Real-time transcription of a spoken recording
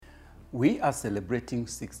We are celebrating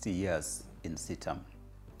 60 years in CITAM,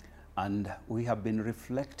 and we have been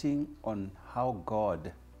reflecting on how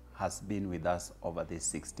God has been with us over these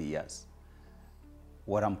 60 years.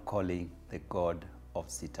 What I'm calling the God of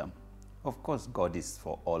CITAM. Of course, God is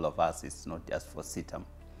for all of us, it's not just for CITAM.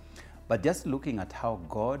 But just looking at how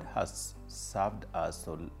God has served us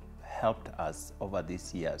or helped us over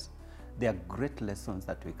these years, there are great lessons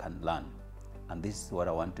that we can learn. And this is what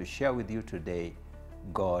I want to share with you today,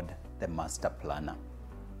 God the Master Planner.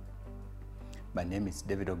 My name is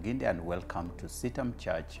David Oginde and welcome to CITAM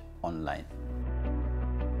Church Online.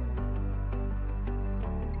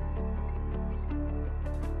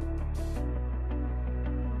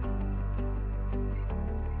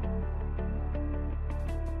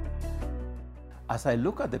 As I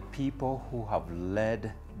look at the people who have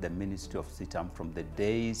led the ministry of CITAM from the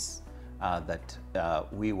days that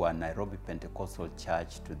we were Nairobi Pentecostal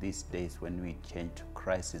Church to these days when we changed to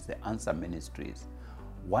Christ is the Answer Ministries,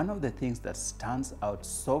 one of the things that stands out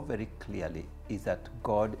so very clearly is that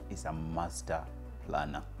God is a master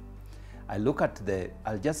planner.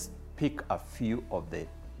 I'll just pick a few of the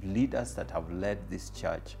leaders that have led this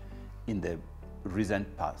church in the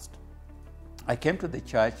recent past. I came to the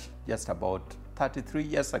church just about 33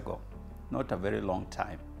 years ago, not a very long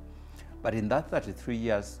time. But in that 33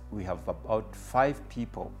 years, we have about 5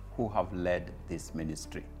 people who have led this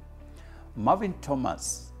ministry. Marvin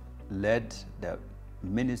Thomas led the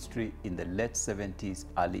ministry in the late 70s,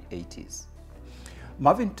 early 80s.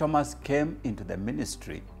 Marvin Thomas came into the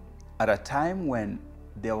ministry at a time when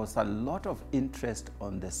there was a lot of interest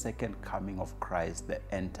on the second coming of Christ, the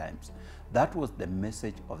end times. That was the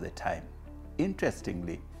message of the time.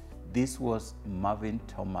 Interestingly, this was Marvin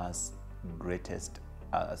Thomas' greatest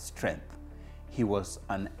strength. He was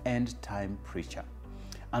an end-time preacher.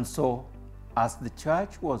 And so, as the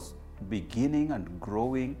church was beginning and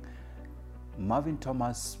growing, Marvin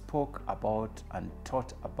Thomas spoke about and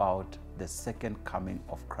taught about the second coming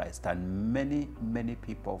of Christ. And many, many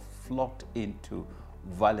people flocked into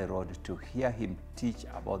Valley Road to hear him teach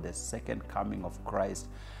about the second coming of Christ.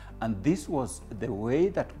 And this was the way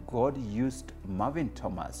that God used Marvin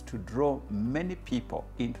Thomas to draw many people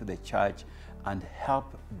into the church and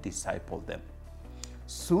help disciple them.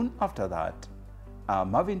 Soon after that,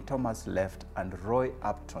 Marvin Thomas left and Roy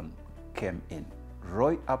Upton came in.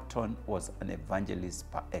 Roy Upton was an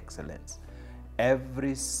evangelist par excellence.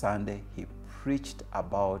 Every Sunday he preached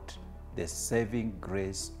about the saving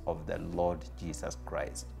grace of the Lord Jesus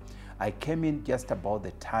Christ. I came in just about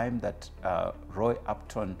the time that Roy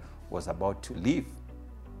Upton was about to leave.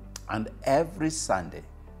 And every Sunday,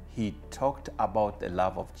 he talked about the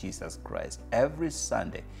love of Jesus Christ. Every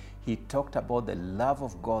Sunday, he talked about the love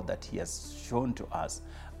of God that he has shown to us.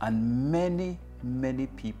 And many, many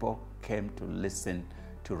people came to listen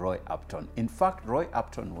to Roy Upton. In fact, Roy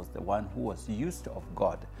Upton was the one who was used of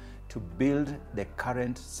God to build the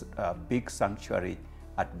current big sanctuary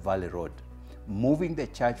at Valley Road, moving the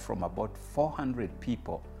church from about 400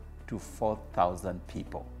 people to 4,000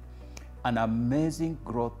 people. An amazing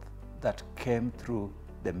growth that came through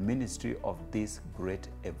the ministry of this great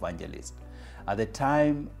evangelist. At the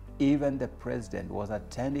time, even the president was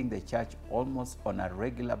attending the church almost on a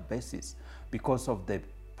regular basis because of the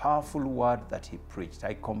powerful word that he preached.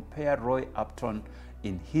 I compare Roy Upton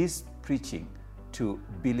in his preaching to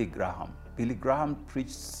Billy Graham. Billy Graham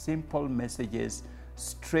preached simple messages,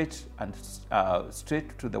 straight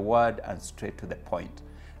to the word and straight to the point.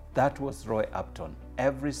 That was Roy Upton.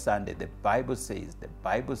 Every Sunday, the Bible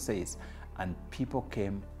says, and people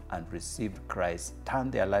came and received Christ,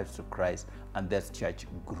 turned their lives to Christ, and this church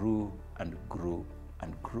grew and grew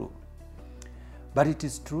and grew. But it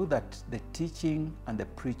is true that the teaching and the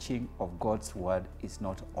preaching of God's word is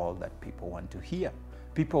not all that people want to hear.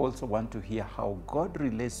 People also want to hear how God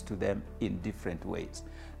relates to them in different ways.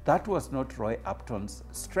 That was not Roy Upton's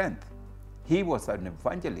strength. He was an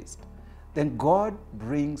evangelist. Then God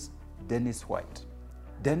brings Dennis White.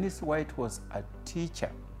 Dennis White was a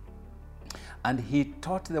teacher, and he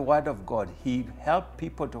taught the word of God. He helped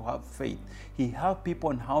people to have faith. He helped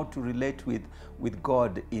people on how to relate with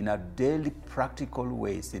God in a daily practical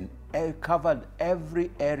ways, covered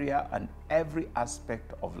every area and every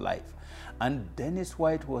aspect of life. And Dennis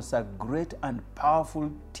White was a great and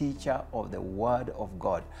powerful teacher of the word of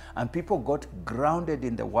God. And people got grounded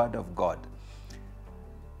in the word of God.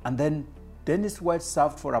 And then Dennis White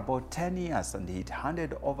served for about 10 years and he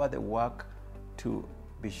handed over the work to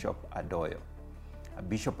Bishop Adoyo.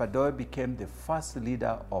 Bishop Adoyo became the first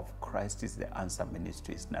leader of Christ is the Answer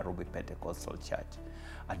Ministries, Nairobi Pentecostal Church.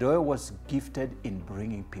 Adoyo was gifted in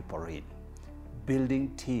bringing people in, building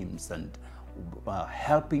teams and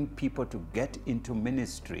helping people to get into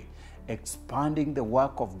ministry, expanding the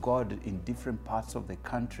work of God in different parts of the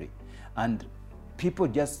country. And people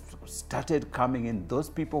just started coming in. Those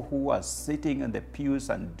people who were sitting in the pews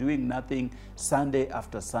and doing nothing Sunday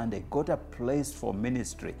after Sunday got a place for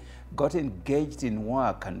ministry, got engaged in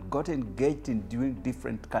work, and got engaged in doing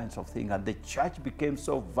different kinds of things. And the church became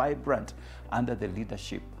so vibrant under the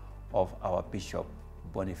leadership of our Bishop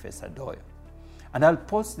Boniface Adoyo. And I'll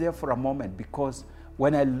pause there for a moment, because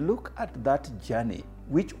when I look at that journey,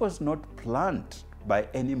 which was not planned by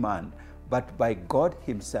any man, but by God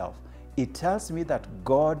himself, it tells me that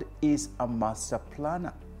God is a master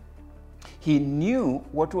planner. He knew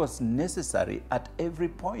what was necessary at every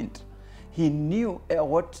point. He knew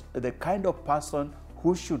what the kind of person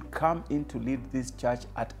who should come in to lead this church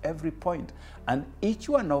at every point. And each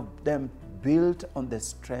one of them built on the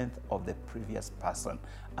strength of the previous person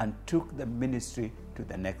and took the ministry to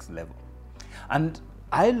the next level. And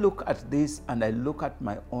I look at this and I look at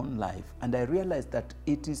my own life, and I realize that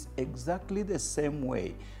it is exactly the same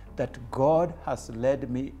way that God has led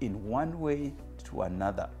me in one way to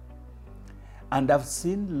another. And I've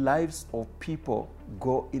seen lives of people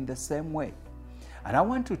go in the same way. And I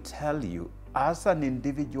want to tell you, as an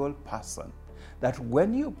individual person, that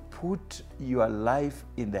when you put your life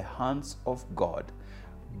in the hands of God,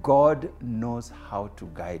 God knows how to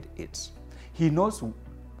guide it. He knows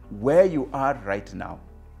where you are right now.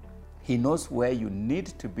 He knows where you need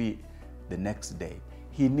to be the next day.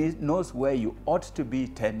 He knows where you ought to be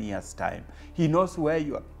 10 years' time. He knows where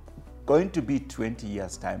you are going to be 20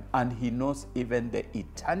 years' time. And He knows even the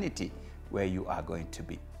eternity where you are going to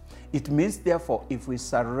be. It means, therefore, if we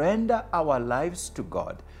surrender our lives to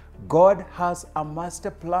God, God has a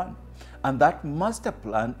master plan. And that master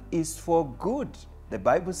plan is for good. The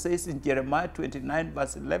Bible says in Jeremiah 29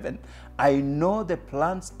 verse 11, I know the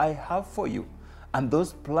plans I have for you. And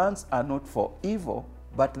those plans are not for evil,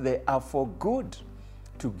 but they are for good,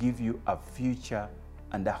 to give you a future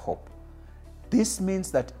and a hope. This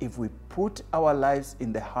means that if we put our lives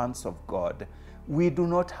in the hands of God, we do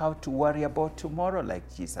not have to worry about tomorrow,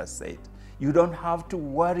 like Jesus said. You don't have to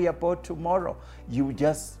worry about tomorrow. You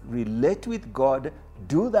just relate with God,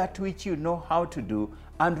 do that which you know how to do,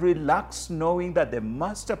 and relax knowing that the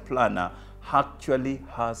master planner actually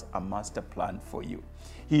has a master plan for you.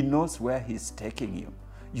 He knows where He's taking you.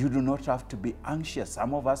 You do not have to be anxious.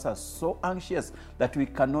 Some of us are so anxious that we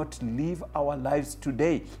cannot live our lives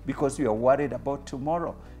today because we are worried about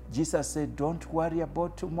tomorrow. Jesus said, don't worry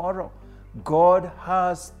about tomorrow. God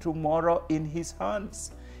has tomorrow in His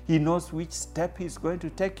hands. He knows which step He's going to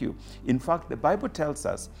take you. In fact, the Bible tells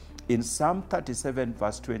us in Psalm 37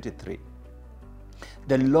 verse 23,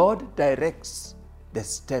 the Lord directs the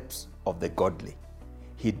steps of the godly.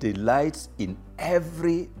 He delights in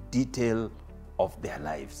every detail of their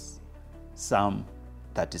lives. Psalm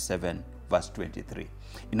 37 verse 23.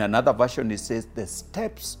 In another version it says, the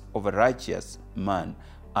steps of a righteous man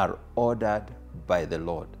are ordered by the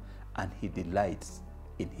Lord, and He delights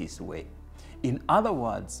in His way. In other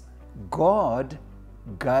words, God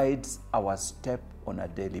guides our step on a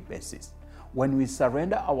daily basis. When we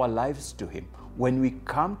surrender our lives to Him, when we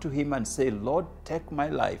come to Him and say, Lord, take my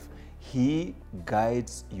life, He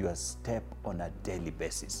guides your step on a daily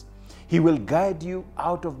basis. He will guide you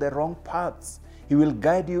out of the wrong paths. He will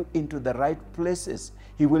guide you into the right places.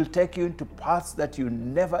 He will take you into paths that you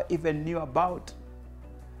never even knew about.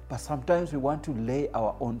 But sometimes we want to lay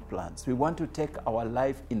our own plans. We want to take our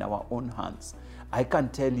life in our own hands. I can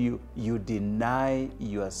tell you, you deny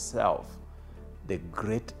yourself the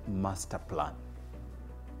great master plan.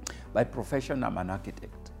 By profession, I'm an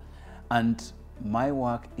architect, and my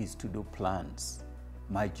work is to do plans.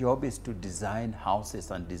 My job is to design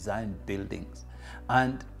houses and design buildings.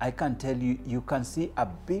 And I can tell you, you can see a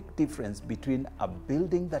big difference between a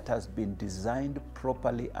building that has been designed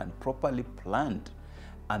properly and properly planned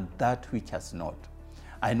and that which has not.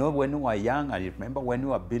 I know when we were young, I remember when we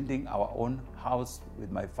were building our own house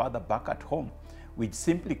with my father back at home, we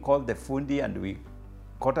simply called the fundi and we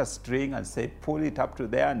cut a string and said, pull it up to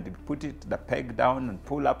there, and put it the peg down, and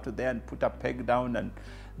pull up to there and put a peg down, and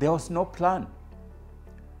there was no plan.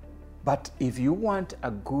 But if you want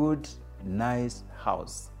a good, nice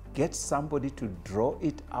house, get somebody to draw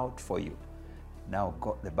it out for you. Now,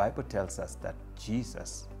 God, the Bible tells us that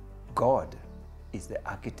Jesus, God, is the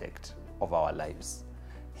architect of our lives.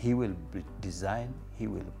 He will design, He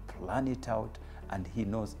will plan it out, and He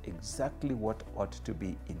knows exactly what ought to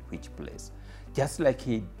be in which place. Just like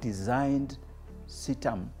He designed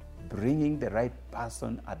CITAM, bringing the right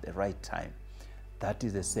person at the right time, that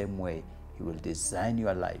is the same way He will design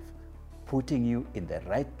your life, putting you in the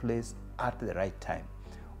right place at the right time.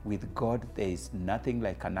 With God, there is nothing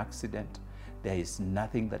like an accident. There is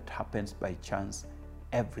nothing that happens by chance.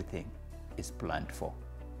 Everything is planned for.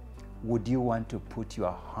 Would you want to put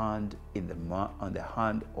your hand on the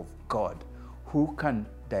hand of God, who can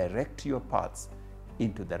direct your paths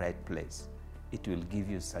into the right place? It will give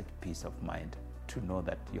you such peace of mind to know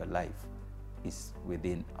that your life is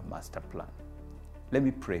within a master plan. Let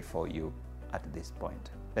me pray for you at this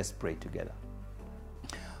point. Let's pray together.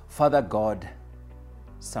 Father God,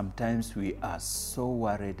 sometimes we are so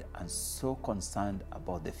worried and so concerned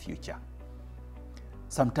about the future.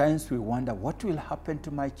 Sometimes we wonder, what will happen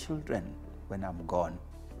to my children when I'm gone?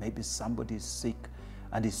 Maybe somebody is sick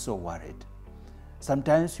and is so worried.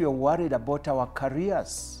 Sometimes we are worried about our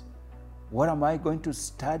careers. What am I going to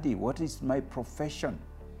study? What is my profession?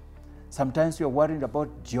 Sometimes we are worried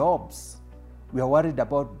about jobs. We are worried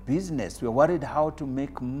about business. We are worried how to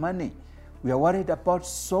make money. We are worried about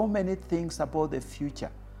so many things about the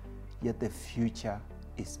future. Yet the future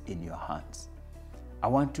is in your hands. I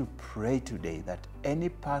want to pray today that any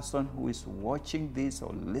person who is watching this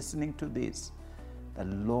or listening to this, that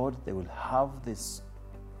Lord, they will have this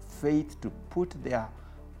faith to put their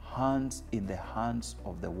hands in the hands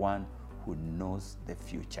of the one who knows the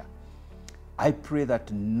future. I pray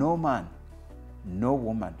that no man, no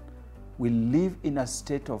woman will live in a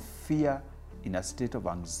state of fear, in a state of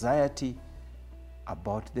anxiety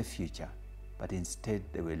about the future, but instead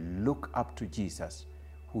they will look up to Jesus,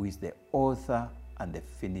 who is the author and the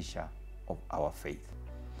finisher of our faith.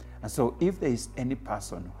 And so if there is any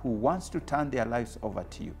person who wants to turn their lives over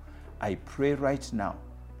to you, I pray right now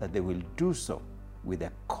that they will do so with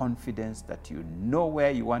a confidence that you know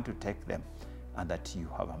where you want to take them and that you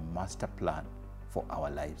have a master plan for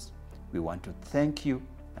our lives. We want to thank you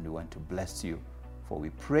and we want to bless you, for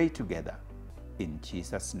we pray together in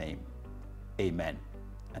Jesus' name. Amen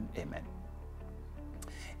and amen.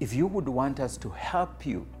 If you would want us to help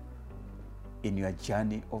you in your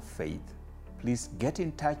journey of faith, please get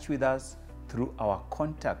in touch with us through our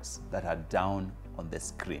contacts that are down on the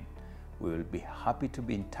screen. We will be happy to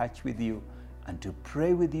be in touch with you and to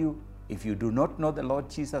pray with you. If you do not know the Lord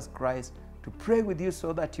Jesus Christ, to pray with you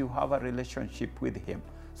so that you have a relationship with Him.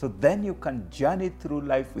 So then you can journey through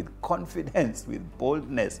life with confidence, with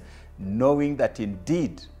boldness, knowing that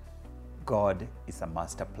indeed God is a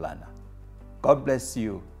master planner. God bless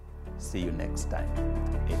you. See you next time.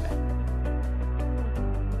 Amen.